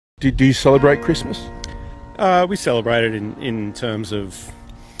Do you celebrate Christmas? We celebrate it in terms of,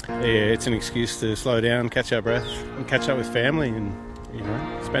 it's an excuse to slow down, catch our breath, and catch up with family, and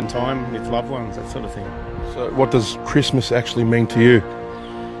spend time with loved ones, that sort of thing. So, what does Christmas actually mean to you?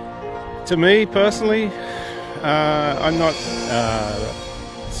 To me personally, I'm not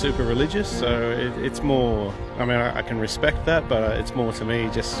super religious, so it's more. I mean, I can respect that, but it's more to me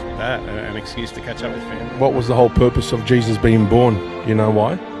just that, an excuse to catch up with family. What was the whole purpose of Jesus being born? Do you know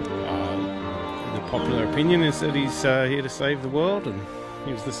why? The popular opinion is that he's here to save the world, and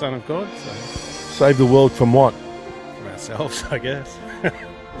he was the Son of God. So. Save the world from what? From ourselves, I guess.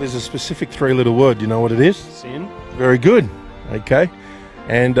 There's a specific three-letter word. Do you know what it is? Sin. Very good. Okay.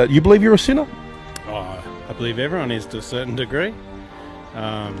 And you believe you're a sinner? Oh, I believe everyone is to a certain degree.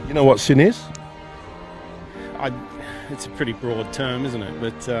 You know what sin is? It's a pretty broad term, isn't it?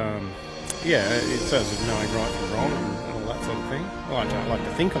 But yeah, in terms of knowing right from wrong and all that sort of thing. I like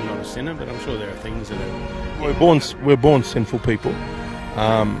to think I'm not a sinner, but I'm sure there are things that are... We're born sinful people.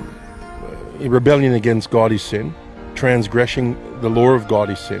 Rebellion against God is sin. Transgressing the law of God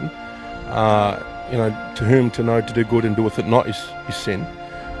is sin. To whom to know to do good and doeth it not is sin.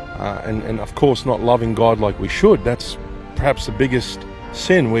 And of course not loving God like we should. That's perhaps the biggest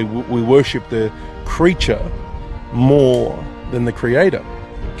sin. We worship the creature more than the Creator.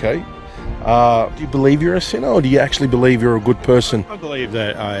 Okay. Do you believe you're a sinner, or do you actually believe you're a good person? I believe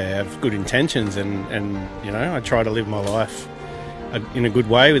that I have good intentions, and I try to live my life in a good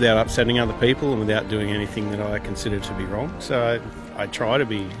way without upsetting other people and without doing anything that I consider to be wrong. So I try to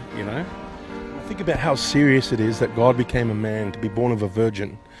be, Think about how serious it is that God became a man to be born of a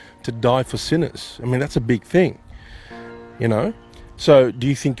virgin, to die for sinners. I mean, that's a big thing, So do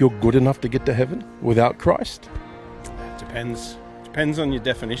you think you're good enough to get to heaven without Christ? Depends on your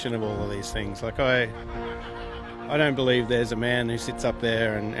definition of all of these things. Like I don't believe there's a man who sits up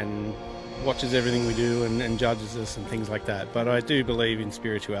there and watches everything we do and judges us and things like that. But I do believe in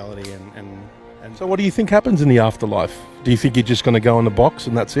spirituality and So what do you think happens in the afterlife? Do you think you're just going to go in the box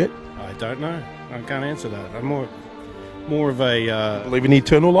and that's it? I don't know. I can't answer that. I'm more of a... Believe in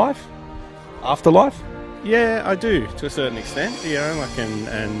eternal life? Afterlife? Yeah, I do, to a certain extent,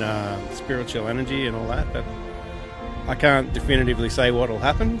 and spiritual energy and all that, but I can't definitively say what will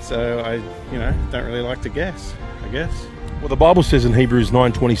happen, so I, don't really like to guess, I guess. Well, the Bible says in Hebrews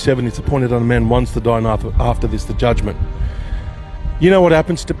 9:27, it's appointed on a man once to die, and after this the judgment. You know what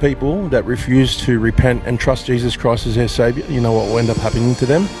happens to people that refuse to repent and trust Jesus Christ as their Saviour? You know what will end up happening to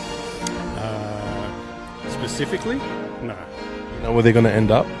them? Specifically? No. You know where they're going to end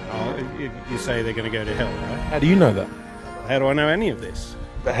up? You say they're going to go to hell, right? How do you know that? How do I know any of this?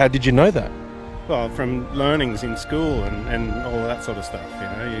 But how did you know that? Well, from learnings in school and all of that sort of stuff,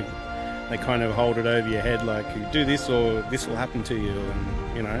 they kind of hold it over your head like, you do this or this will happen to you,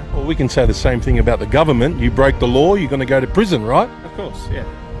 and, Well, we can say the same thing about the government. You break the law, you're going to go to prison, right? Of course, yeah.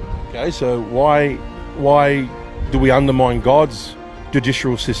 Okay, so why do we undermine God's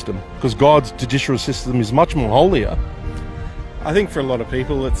judicial system? Because God's judicial system is much more holier. I think for a lot of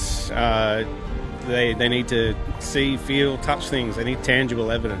people, it's they need to see, feel, touch things. They need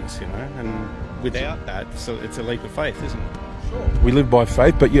tangible evidence, and without that, so it's a leap of faith, isn't it? Sure. We live by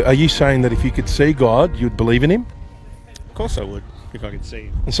faith, but are you saying that if you could see God, you'd believe in Him? Of course I would, if I could see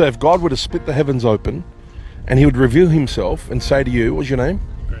Him. And so if God were to split the heavens open, and He would reveal Himself and say to you, what's your name?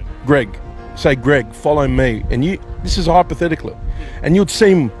 Greg. Say, Greg, follow me. And this is hypothetically, and you'd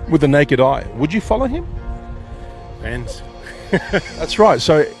see Him with the naked eye. Would you follow Him? Depends. That's right.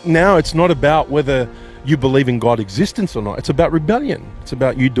 So now it's not about whether you believe in God's existence or not. It's about rebellion. It's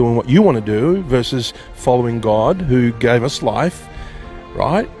about you doing what you want to do versus following God who gave us life,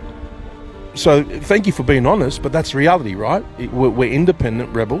 right? So thank you for being honest, but that's reality, right? We're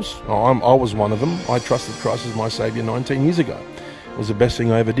independent rebels. I was one of them. I trusted Christ as my Saviour 19 years ago. It was the best thing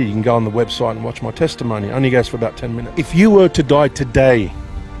I ever did. You can go on the website and watch my testimony. It only goes for about 10 minutes. If you were to die today,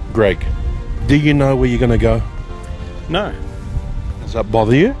 Greg, do you know where you're going to go? No. Does that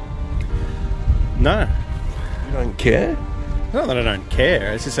bother you? No. You don't care? Not that I don't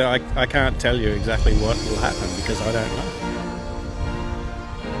care. It's just that I can't tell you exactly what will happen because I don't know.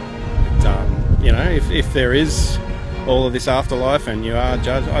 But, if there is all of this afterlife and you are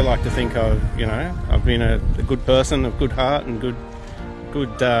judged, I like to think I've been a good person of good heart and good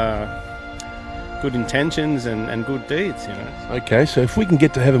intentions and good deeds. Okay, so if we can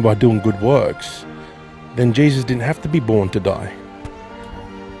get to heaven by doing good works, then Jesus didn't have to be born to die.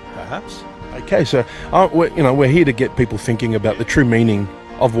 Perhaps. Okay, so we're here to get people thinking about the true meaning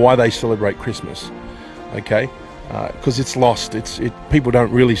of why they celebrate Christmas. Okay, because it's lost. People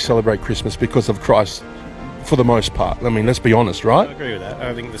don't really celebrate Christmas because of Christ. for the most part. I mean, let's be honest, I right? agree with that.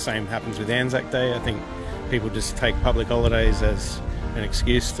 I think the same happens with Anzac Day. I think people just take public holidays as an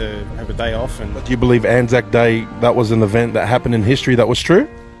excuse to have a day off. And Do you believe Anzac Day, that was an event that happened in history that was true?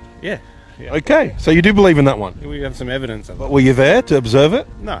 yeah, yeah. Okay, so you do believe in that one. We have some evidence of it. But were you there to observe it?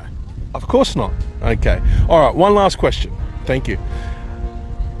 No. Of course not. Okay. All right, one last question. Thank you.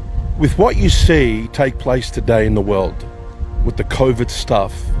 With what you see take place today in the world, with the COVID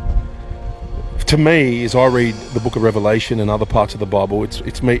stuff, to me, as I read the book of Revelation and other parts of the Bible, it's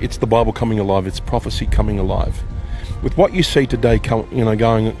the Bible coming alive, it's prophecy coming alive. With what you see today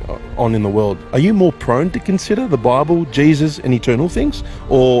going on in the world, are you more prone to consider the Bible, Jesus, and eternal things?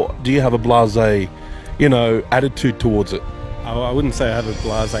 Or do you have a blasé, attitude towards it? I wouldn't say I have a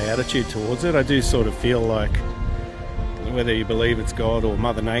blasé attitude towards it. I do sort of feel like, whether you believe it's God or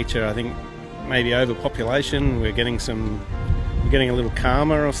Mother Nature, I think maybe overpopulation, we're getting a little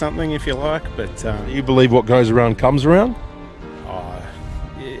calmer or something, if you like. But Do you believe what goes around comes around?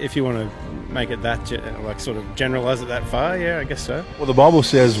 if you want to make it that, sort of generalise it that far, yeah, I guess so. Well, the Bible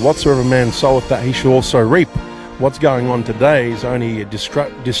says, whatsoever man soweth, that he shall also reap. What's going on today is only a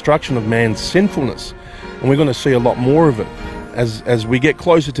destruction of man's sinfulness. And we're going to see a lot more of it. As we get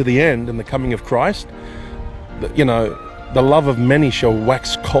closer to the end and the coming of Christ, the love of many shall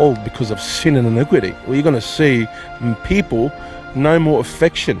wax cold because of sin and iniquity. Well, you're going to see people, no more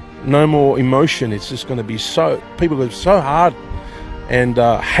affection, no more emotion. It's just going to be people are so hard and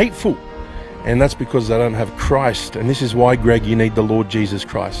hateful. And that's because they don't have Christ. And this is why, Greg, you need the Lord Jesus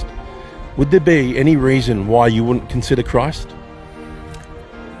Christ. Would there be any reason why you wouldn't consider Christ?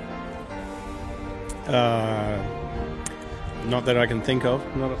 Not that I can think of.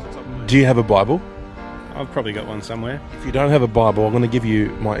 Not off the top of my head. Do you have a Bible? I've probably got one somewhere. If you don't have a Bible, I'm going to give you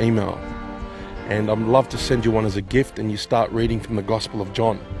my email. And I'd love to send you one as a gift, and you start reading from the Gospel of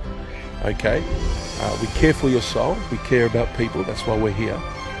John. Okay? We care for your soul. We care about people. That's why we're here.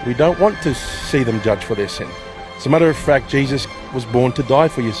 We don't want to see them judged for their sin. As a matter of fact, Jesus was born to die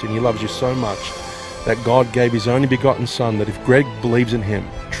for your sin. He loves you so much that God gave his only begotten Son, that if Greg believes in him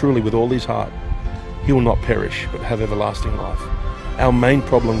truly with all his heart, he will not perish but have everlasting life. Our main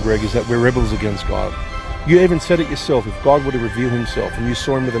problem, Greg, is that we're rebels against God. You even said it yourself. If God were to reveal himself and you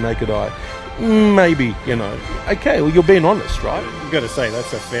saw him with a naked eye, maybe, okay, well, you're being honest, right? You've got to say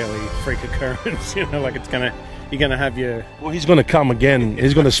that's a fairly freak occurrence, you're going to have your... Well, he's going to come again.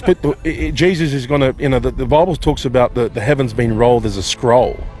 He's going to split Jesus is going to, the Bible talks about the heavens being rolled as a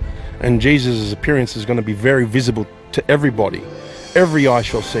scroll. And Jesus' appearance is going to be very visible to everybody. Every eye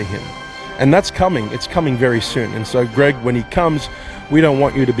shall see him. And that's coming. It's coming very soon. And so, Greg, when he comes, we don't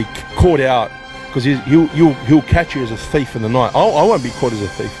want you to be caught out, because he'll catch you as a thief in the night. I won't be caught as a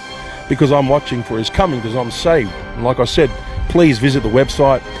thief, because I'm watching for his coming, because I'm saved. And like I said, please visit the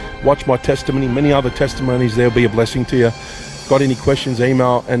website, watch my testimony, many other testimonies. They'll be a blessing to you. Got any questions,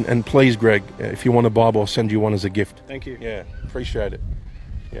 email, and please, Greg, if you want a Bible, I'll send you one as a gift. Thank you. Yeah, appreciate it.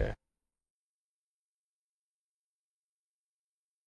 Yeah.